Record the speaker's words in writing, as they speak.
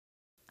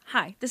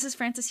Hi, this is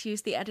Frances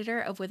Hughes, the editor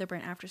of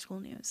Witherburn After School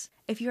News.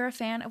 If you're a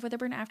fan of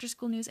Witherburn After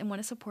School News and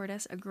want to support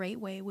us, a great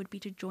way would be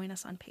to join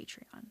us on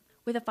Patreon.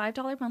 With a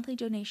 $5 monthly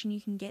donation,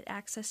 you can get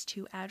access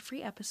to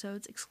ad-free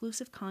episodes,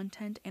 exclusive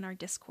content, and our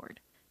Discord.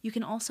 You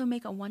can also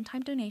make a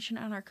one-time donation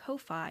on our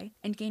Ko-Fi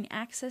and gain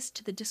access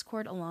to the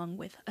Discord along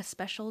with a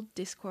special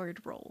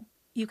Discord role.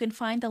 You can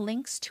find the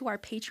links to our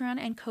Patreon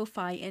and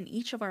Ko-Fi in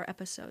each of our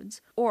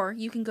episodes, or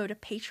you can go to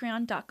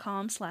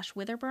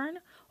patreon.com/witherburn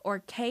or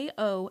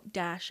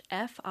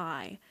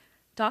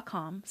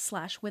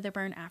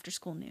ko-fi.com/witherburn after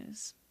school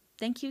news.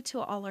 Thank you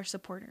to all our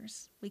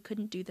supporters. We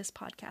couldn't do this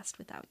podcast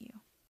without you.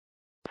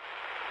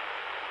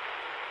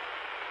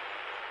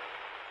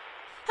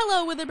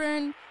 Hello,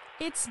 Witherburn!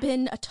 It's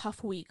been a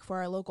tough week for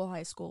our local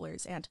high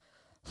schoolers, and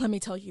let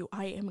me tell you,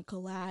 I am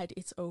glad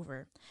it's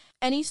over.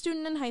 Any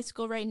student in high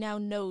school right now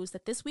knows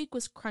that this week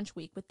was crunch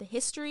week, with the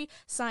history,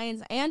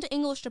 science, and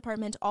English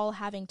department all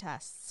having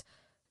tests.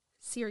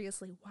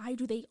 Seriously, why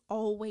do they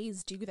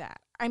always do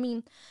that? I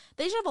mean,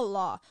 they should have a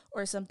law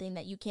or something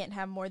that you can't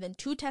have more than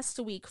 2 tests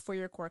a week for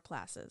your core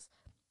classes.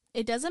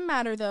 It doesn't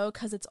matter, though,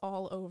 because it's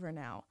all over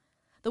now.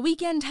 The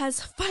weekend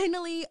has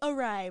finally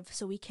arrived,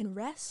 so we can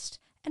rest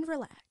and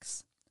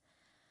relax.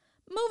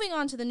 Moving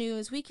on to the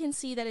news, we can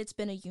see that it's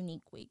been a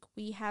unique week.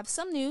 We have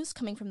some news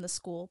coming from the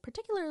school,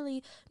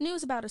 particularly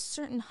news about a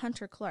certain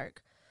Hunter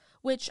Clark,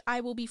 which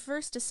I will be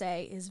first to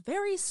say is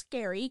very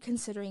scary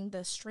considering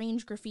the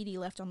strange graffiti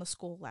left on the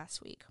school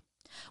last week.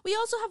 We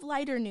also have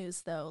lighter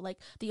news, though,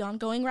 like the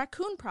ongoing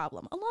raccoon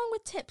problem, along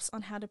with tips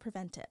on how to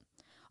prevent it.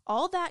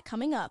 All that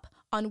coming up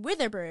on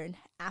Witherburn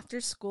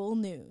After School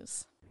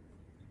News.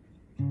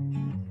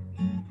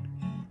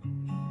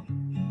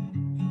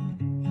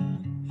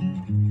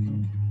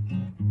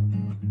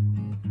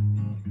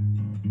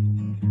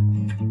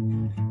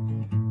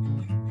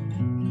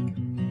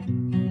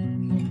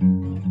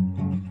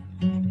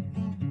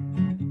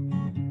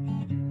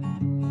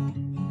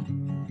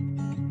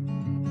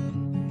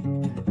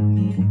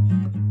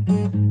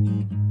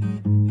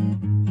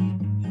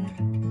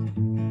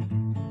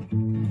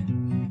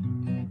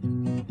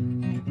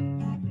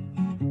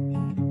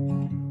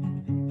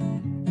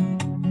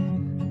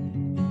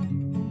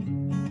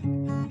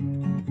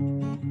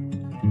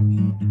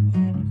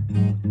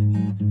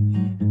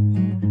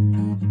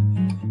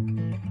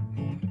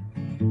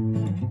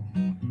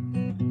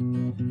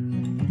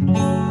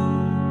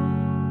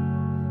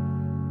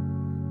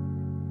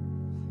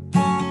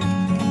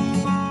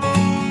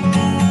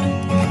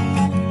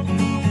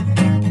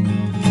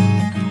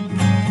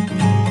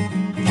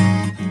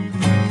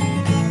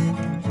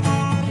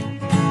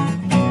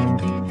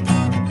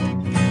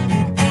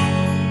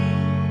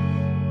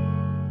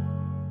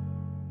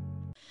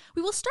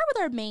 We will start with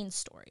our main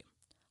story.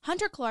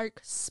 Hunter Clark,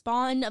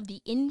 spawn of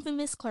the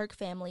infamous Clark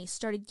family,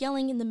 started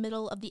yelling in the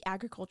middle of the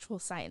agricultural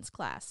science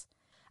class.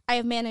 I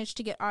have managed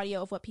to get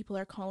audio of what people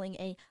are calling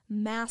a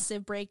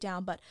massive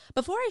breakdown, but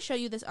before I show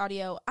you this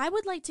audio, I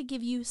would like to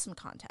give you some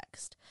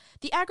context.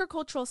 The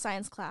agricultural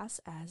science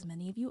class, as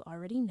many of you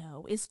already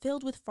know, is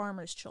filled with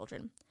farmers'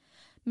 children.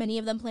 Many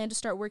of them plan to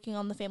start working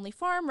on the family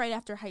farm right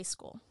after high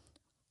school.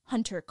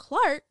 Hunter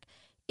Clark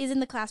is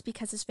in the class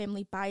because his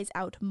family buys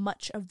out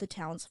much of the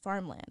town's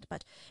farmland,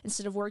 but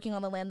instead of working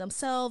on the land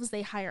themselves,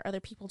 they hire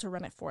other people to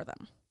run it for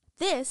them.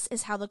 This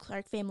is how the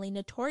Clark family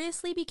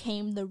notoriously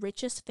became the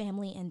richest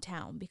family in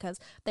town, because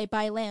they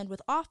buy land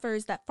with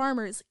offers that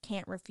farmers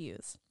can't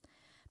refuse.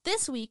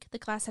 This week, the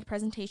class had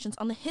presentations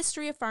on the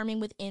history of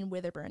farming within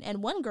Witherburn,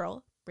 and one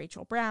girl,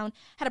 Rachel Brown,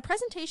 had a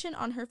presentation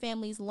on her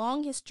family's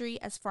long history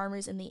as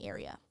farmers in the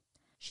area.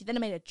 She then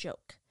made a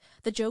joke,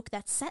 the joke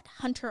that set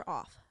Hunter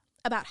off,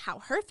 about how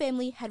her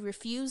family had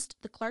refused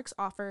the Clark's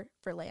offer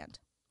for land.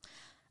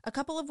 A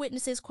couple of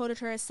witnesses quoted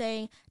her as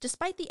saying,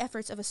 "Despite the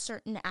efforts of a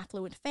certain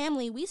affluent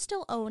family, we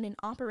still own and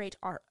operate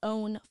our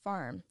own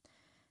farm."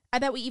 I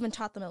bet we even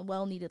taught them a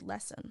well-needed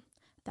lesson,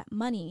 that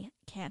money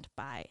can't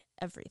buy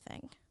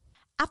everything.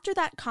 After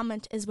that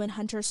comment is when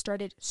Hunter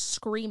started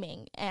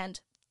screaming, and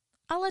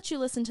I'll let you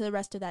listen to the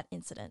rest of that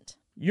incident.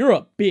 You're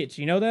a bitch,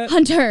 you know that?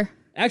 Hunter!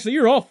 Actually,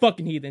 you're all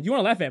fucking heathens. You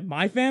wanna laugh at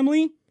my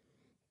family?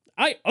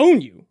 I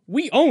own you.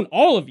 We own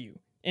all of you.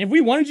 And if we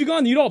wanted you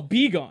gone, you'd all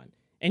be gone.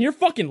 And you're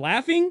fucking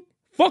laughing?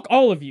 Fuck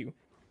all of you.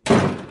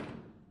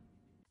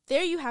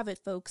 There you have it,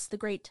 folks. The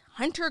great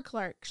Hunter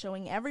Clark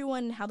showing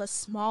everyone how the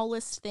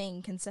smallest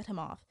thing can set him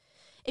off.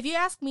 If you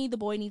ask me, the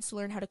boy needs to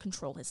learn how to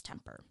control his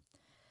temper.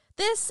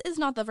 This is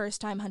not the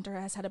first time Hunter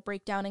has had a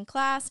breakdown in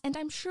class, and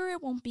I'm sure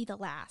it won't be the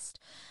last.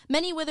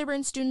 Many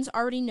Witherburn students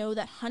already know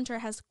that Hunter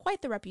has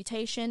quite the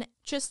reputation.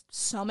 Just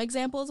some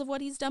examples of what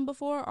he's done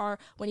before are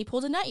when he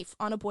pulled a knife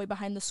on a boy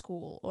behind the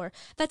school, or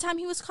that time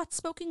he was caught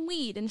smoking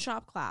weed in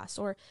shop class,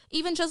 or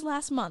even just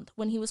last month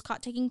when he was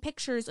caught taking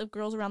pictures of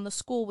girls around the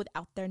school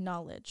without their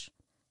knowledge.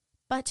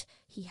 But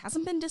he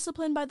hasn't been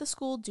disciplined by the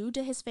school due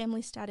to his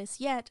family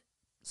status yet,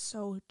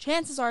 so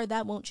chances are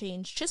that won't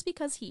change just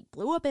because he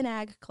blew up in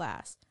ag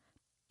class.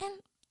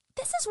 And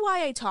this is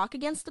why I talk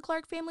against the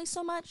Clark family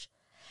so much.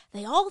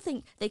 They all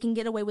think they can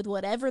get away with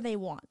whatever they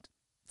want.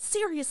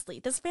 Seriously,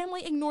 this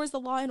family ignores the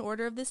law and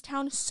order of this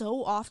town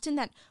so often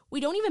that we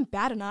don't even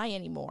bat an eye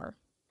anymore.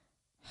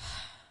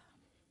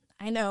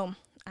 I know,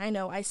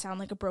 I sound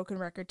like a broken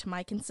record to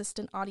my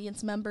consistent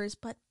audience members,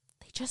 but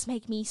they just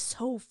make me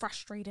so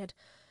frustrated.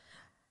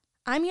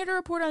 I'm here to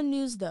report on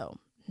news, though,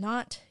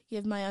 not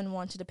give my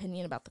unwanted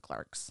opinion about the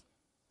Clarks.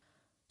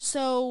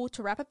 So,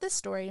 to wrap up this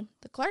story,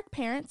 the Clark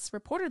parents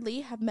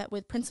reportedly have met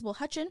with Principal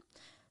Hutchin,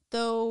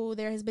 though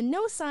there has been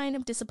no sign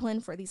of discipline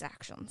for these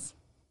actions.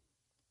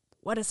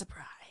 What a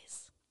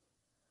surprise.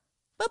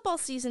 Football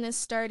season is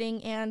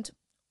starting, and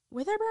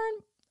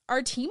Witherburn,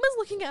 our team is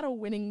looking at a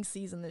winning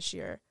season this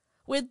year,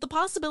 with the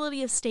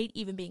possibility of state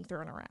even being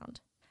thrown around.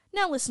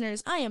 Now,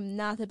 listeners, I am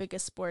not the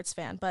biggest sports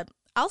fan, but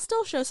I'll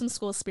still show some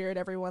school spirit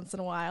every once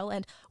in a while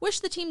and wish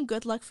the team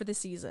good luck for the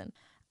season.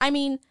 I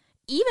mean,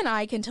 even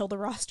I can tell the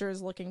roster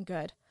is looking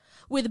good,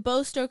 with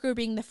Bo Stoker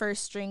being the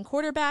first-string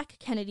quarterback,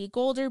 Kennedy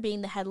Golder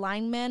being the head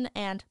lineman,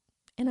 and,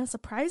 in a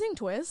surprising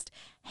twist,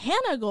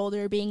 Hannah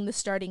Golder being the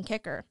starting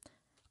kicker.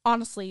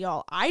 Honestly,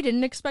 y'all, I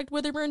didn't expect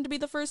Witherburn to be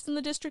the first in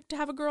the district to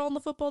have a girl on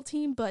the football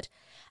team, but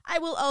I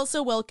will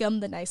also welcome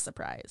the nice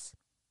surprise.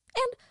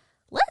 And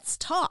let's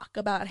talk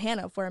about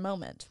Hannah for a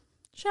moment,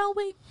 shall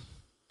we?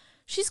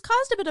 She's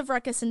caused a bit of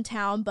ruckus in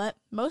town, but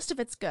most of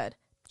it's good.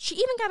 She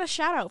even got a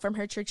shout-out from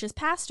her church's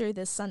pastor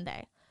this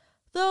Sunday.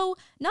 Though,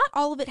 not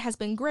all of it has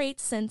been great,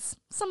 since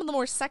some of the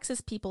more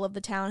sexist people of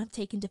the town have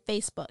taken to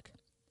Facebook.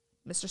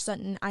 Mr.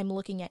 Sutton, I'm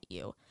looking at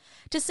you.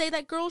 To say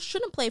that girls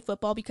shouldn't play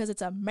football because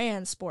it's a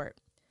man's sport.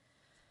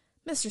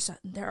 Mr.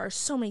 Sutton, there are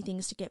so many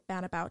things to get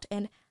mad about,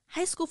 and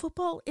high school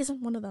football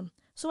isn't one of them.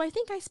 So I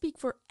think I speak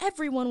for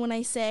everyone when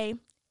I say,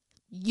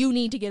 you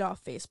need to get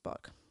off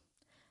Facebook.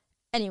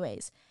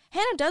 Anyways,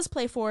 Hannah does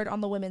play forward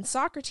on the women's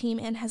soccer team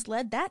and has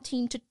led that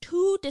team to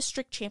 2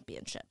 district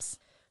championships.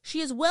 She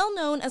is well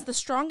known as the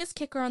strongest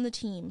kicker on the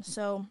team,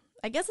 so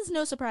I guess it's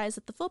no surprise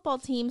that the football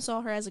team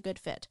saw her as a good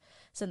fit,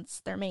 since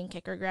their main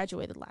kicker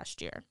graduated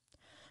last year.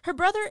 Her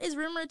brother is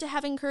rumored to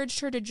have encouraged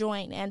her to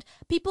join, and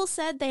people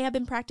said they have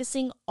been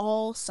practicing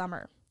all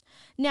summer.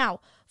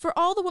 Now, for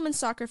all the women's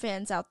soccer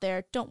fans out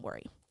there, don't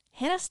worry.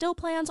 Hannah still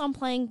plans on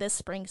playing this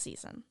spring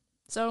season.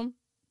 So,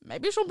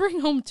 maybe she'll bring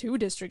home 2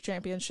 district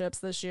championships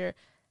this year.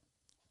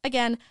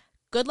 Again,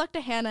 good luck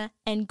to Hannah,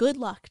 and good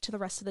luck to the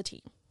rest of the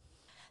team.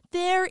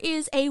 There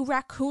is a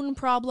raccoon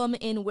problem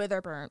in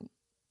Witherburn.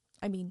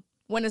 I mean,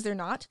 when is there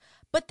not?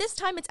 But this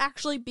time it's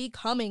actually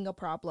becoming a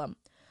problem.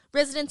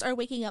 Residents are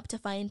waking up to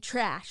find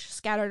trash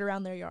scattered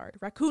around their yard,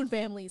 raccoon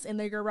families in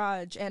their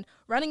garage, and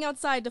running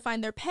outside to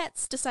find their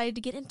pets decided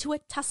to get into a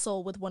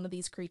tussle with one of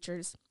these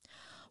creatures.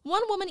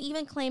 One woman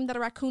even claimed that a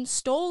raccoon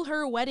stole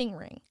her wedding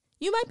ring.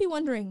 You might be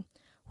wondering,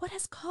 what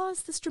has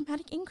caused this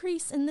dramatic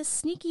increase in this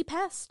sneaky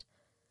pest?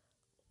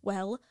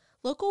 Well,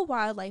 local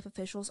wildlife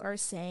officials are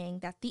saying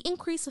that the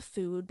increase of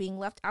food being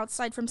left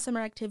outside from summer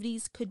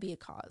activities could be a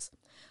cause.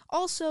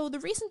 Also, the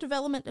recent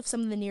development of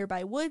some of the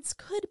nearby woods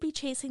could be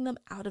chasing them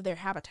out of their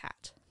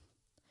habitat.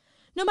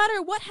 No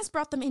matter what has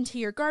brought them into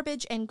your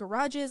garbage and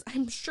garages,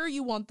 I'm sure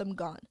you want them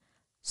gone.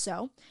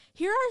 So,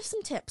 here are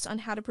some tips on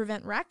how to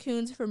prevent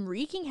raccoons from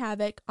wreaking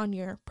havoc on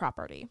your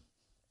property.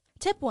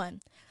 Tip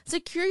 1.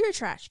 Secure your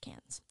trash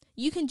cans.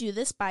 You can do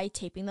this by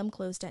taping them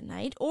closed at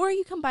night, or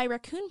you can buy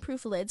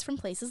raccoon-proof lids from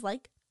places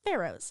like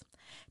Pharaoh's.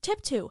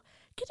 Tip 2.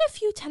 Get a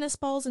few tennis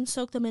balls and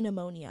soak them in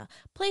ammonia.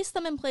 Place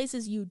them in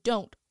places you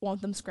don't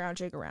want them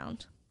scrounging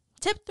around.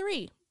 Tip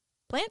 3.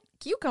 Plant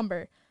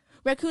cucumber.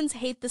 Raccoons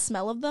hate the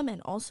smell of them,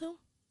 and also,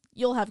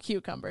 you'll have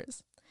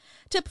cucumbers.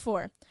 Tip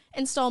 4.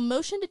 Install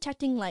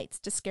motion-detecting lights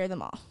to scare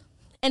them off.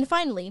 And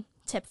finally,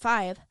 tip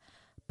 5.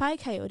 Buy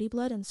coyote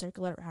blood and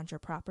circle it around your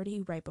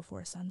property right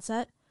before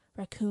sunset.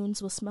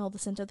 Raccoons will smell the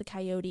scent of the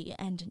coyote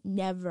and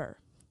never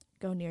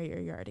go near your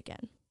yard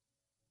again.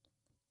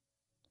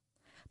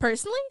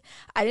 Personally,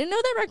 I didn't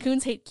know that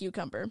raccoons hate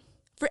cucumber.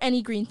 For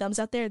any green thumbs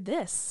out there,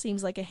 this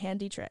seems like a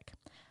handy trick.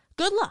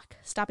 Good luck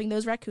stopping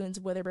those raccoons,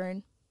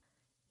 Witherburn.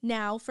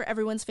 Now for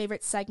everyone's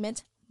favorite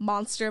segment,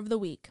 Monster of the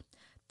Week.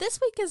 This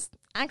week is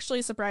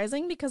actually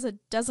surprising because it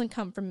doesn't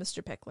come from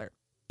Mr. Pickler,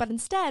 but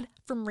instead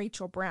from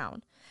Rachel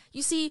Brown.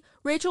 You see,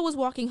 Rachel was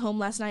walking home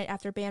last night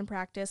after band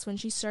practice when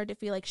she started to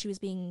feel like she was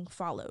being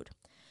followed.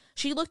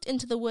 She looked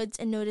into the woods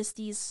and noticed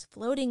these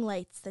floating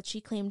lights that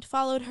she claimed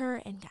followed her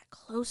and got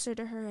closer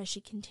to her as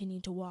she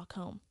continued to walk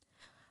home.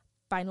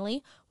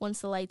 Finally,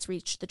 once the lights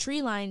reached the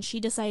tree line, she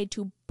decided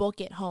to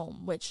book it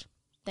home, which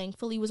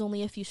thankfully was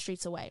only a few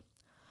streets away.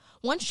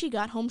 Once she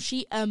got home,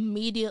 she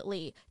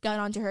immediately got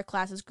onto her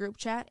class's group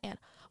chat, and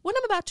what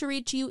I'm about to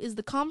read to you is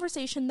the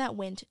conversation that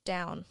went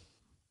down.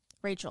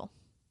 Rachel.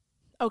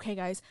 Okay,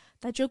 guys,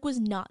 that joke was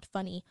not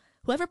funny.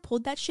 Whoever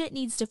pulled that shit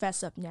needs to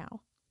fess up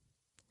now.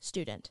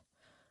 Student.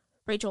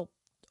 Rachel,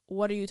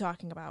 what are you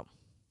talking about?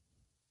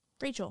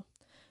 Rachel.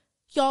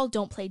 Y'all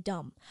don't play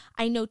dumb.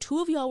 I know 2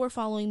 of y'all were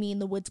following me in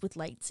the woods with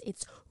lights.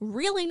 It's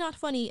really not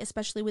funny,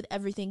 especially with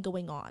everything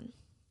going on.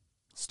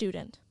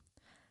 Student.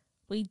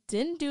 We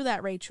didn't do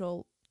that,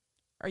 Rachel.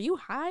 Are you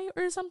high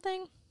or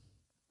something?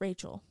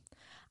 Rachel.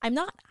 I'm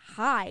not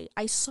high.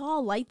 I saw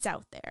lights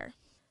out there.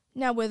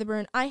 Now,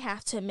 Witherburn, I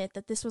have to admit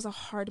that this was a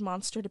hard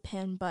monster to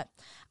pin, but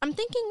I'm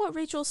thinking what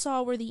Rachel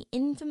saw were the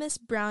infamous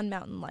Brown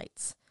Mountain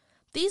Lights.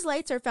 These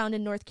lights are found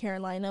in North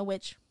Carolina,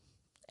 which,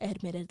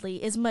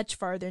 admittedly, is much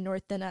farther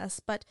north than us,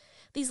 but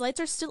these lights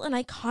are still an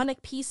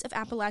iconic piece of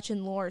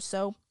Appalachian lore,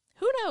 so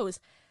who knows?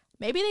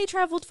 Maybe they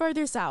traveled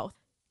farther south.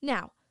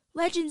 Now,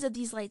 legends of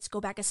these lights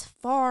go back as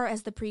far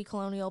as the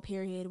pre-colonial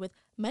period, with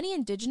many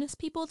indigenous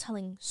people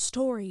telling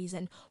stories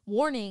and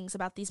warnings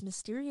about these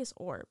mysterious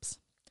orbs.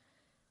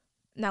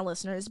 Now,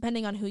 listeners,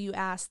 depending on who you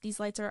ask, these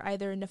lights are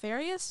either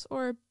nefarious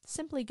or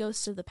simply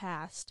ghosts of the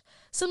past.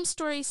 Some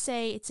stories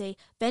say it's a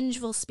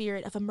vengeful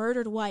spirit of a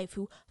murdered wife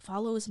who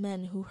follows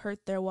men who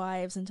hurt their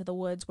wives into the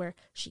woods where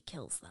she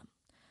kills them.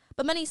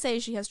 But many say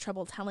she has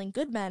trouble telling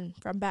good men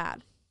from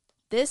bad.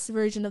 This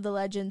version of the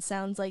legend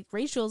sounds like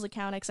Rachel's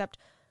account, except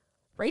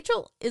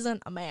Rachel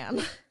isn't a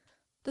man.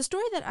 The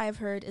story that I've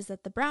heard is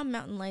that the Brown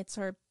Mountain Lights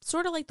are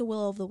sort of like the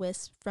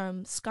Will-o'-the-Wisp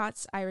from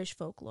Scots-Irish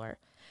folklore.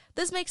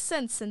 This makes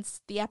sense since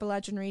the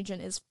Appalachian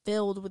region is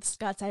filled with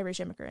Scots-Irish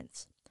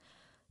immigrants.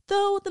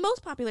 Though the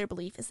most popular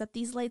belief is that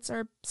these lights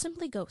are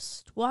simply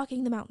ghosts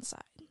walking the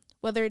mountainside.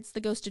 Whether it's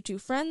the ghost of two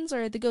friends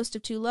or the ghost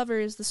of two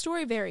lovers, the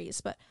story varies,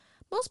 but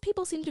most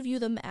people seem to view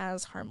them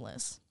as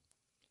harmless.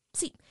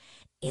 See,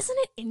 isn't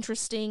it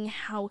interesting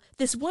how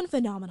this one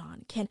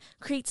phenomenon can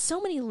create so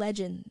many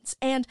legends,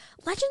 and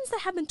legends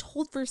that have been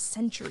told for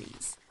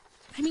centuries?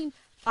 I mean,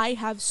 I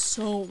have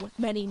so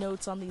many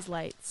notes on these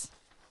lights.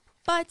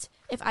 But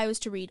if I was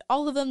to read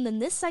all of them, then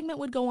this segment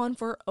would go on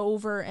for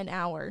over an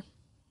hour.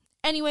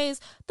 Anyways,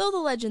 though the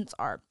legends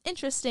are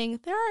interesting,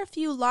 there are a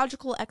few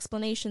logical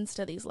explanations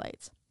to these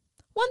lights.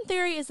 One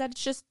theory is that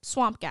it's just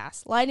swamp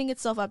gas lighting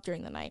itself up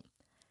during the night,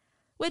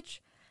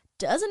 which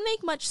doesn't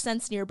make much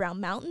sense near Brown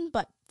Mountain,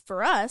 but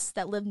for us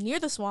that live near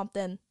the swamp,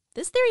 then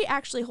this theory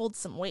actually holds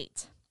some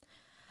weight.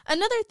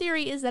 Another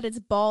theory is that it's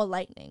ball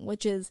lightning,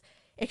 which is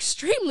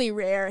extremely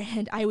rare,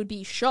 and I would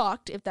be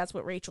shocked if that's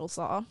what Rachel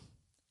saw.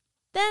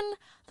 Then,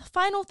 the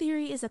final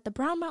theory is that the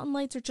Brown Mountain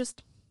Lights are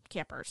just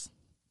campers.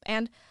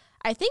 And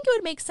I think it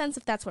would make sense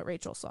if that's what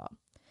Rachel saw.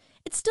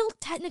 It's still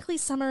technically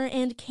summer,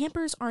 and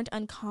campers aren't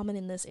uncommon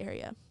in this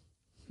area.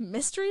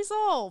 Mystery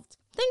solved!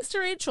 Thanks to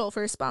Rachel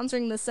for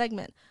sponsoring this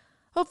segment.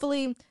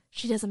 Hopefully,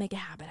 she doesn't make a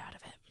habit out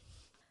of it.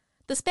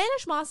 The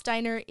Spanish Moss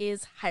Diner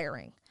is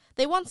hiring.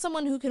 They want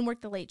someone who can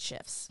work the late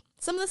shifts.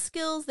 Some of the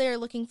skills they are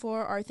looking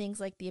for are things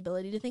like the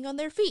ability to think on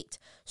their feet,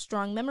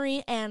 strong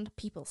memory, and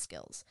people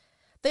skills.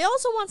 They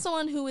also want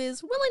someone who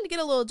is willing to get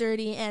a little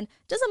dirty and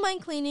doesn't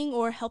mind cleaning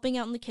or helping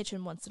out in the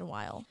kitchen once in a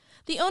while.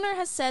 The owner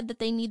has said that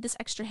they need this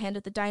extra hand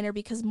at the diner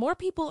because more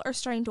people are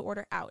starting to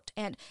order out,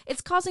 and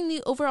it's causing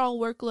the overall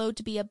workload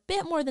to be a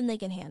bit more than they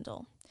can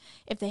handle.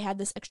 If they had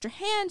this extra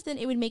hand, then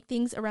it would make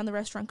things around the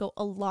restaurant go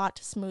a lot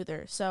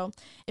smoother. So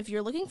if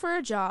you're looking for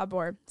a job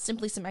or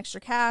simply some extra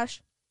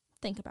cash,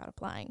 think about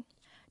applying.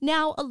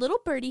 Now, a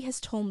little birdie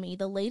has told me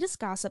the latest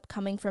gossip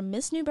coming from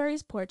Miss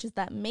Newberry's porch is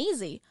that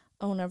Maisie,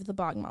 owner of the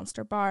Bog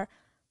Monster Bar,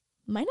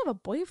 might have a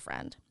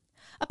boyfriend.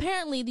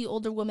 Apparently, the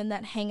older women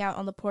that hang out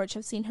on the porch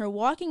have seen her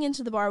walking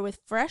into the bar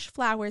with fresh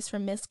flowers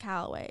from Miss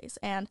Calloway's,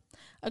 and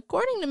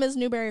according to Miss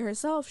Newberry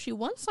herself, she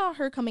once saw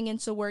her coming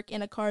into work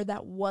in a car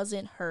that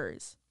wasn't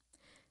hers.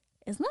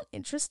 Isn't that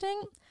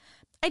interesting?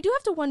 I do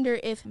have to wonder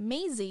if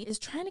Maisie is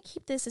trying to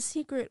keep this a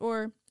secret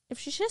or if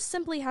she just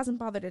simply hasn't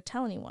bothered to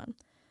tell anyone.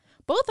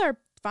 Both are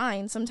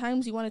fine.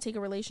 Sometimes you want to take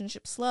a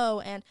relationship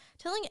slow, and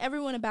telling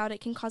everyone about it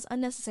can cause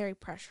unnecessary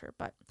pressure,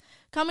 but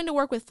coming to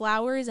work with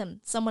flowers and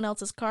someone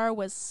else's car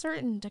was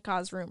certain to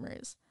cause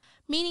rumors,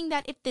 meaning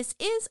that if this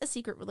is a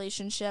secret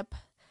relationship,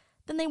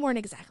 then they weren't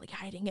exactly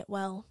hiding it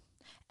well.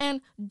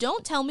 And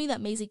don't tell me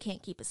that Maisie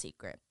can't keep a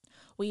secret.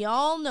 We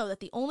all know that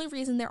the only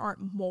reason there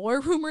aren't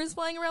more rumors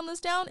flying around this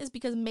town is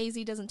because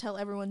Maisie doesn't tell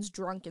everyone's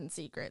drunken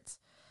secrets.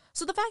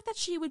 So the fact that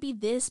she would be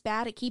this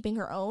bad at keeping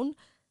her own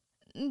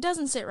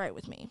doesn't sit right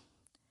with me.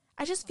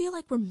 I just feel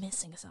like we're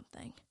missing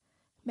something.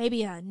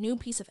 Maybe a new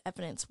piece of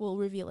evidence will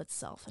reveal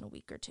itself in a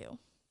week or two.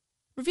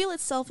 But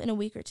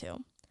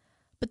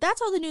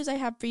that's all the news I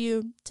have for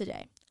you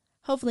today.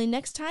 Hopefully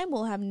next time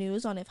we'll have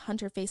news on if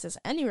Hunter faces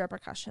any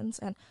repercussions,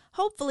 and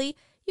hopefully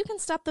you can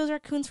stop those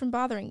raccoons from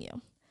bothering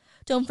you.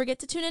 Don't forget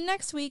to tune in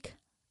next week.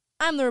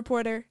 I'm the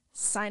reporter,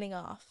 signing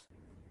off.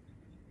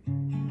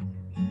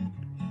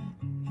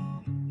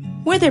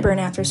 Witherburn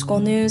After School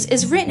News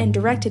is written and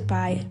directed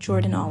by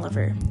Jordan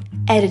Oliver.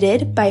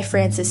 Edited by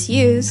Francis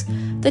Hughes.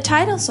 The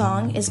title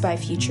song is by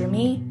Future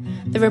Me.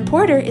 The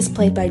reporter is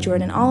played by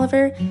Jordan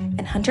Oliver,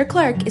 and Hunter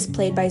Clark is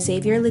played by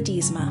Xavier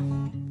Ledesma.